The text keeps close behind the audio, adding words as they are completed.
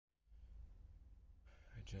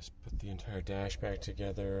just put the entire dash back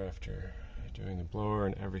together after doing the blower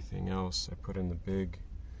and everything else. I put in the big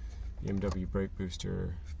BMW brake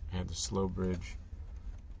booster. I had the slow bridge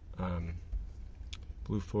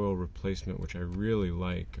blue foil replacement, which I really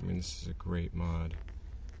like. I mean, this is a great mod.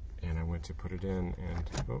 And I went to put it in and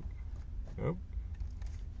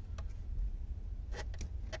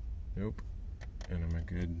nope. And I'm a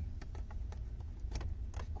good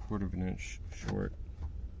 1/4 of an inch short.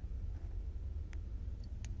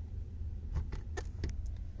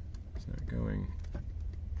 It's not going.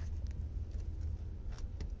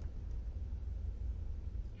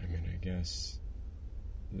 I mean, I guess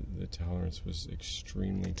the tolerance was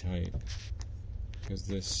extremely tight because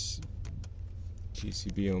this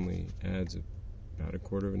PCB only adds about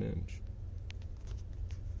 1/4 of an inch.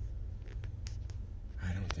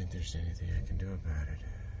 I don't think there's anything I can do about it.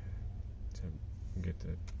 To get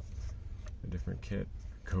a different kit,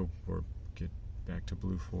 or get back to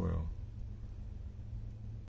blue foil.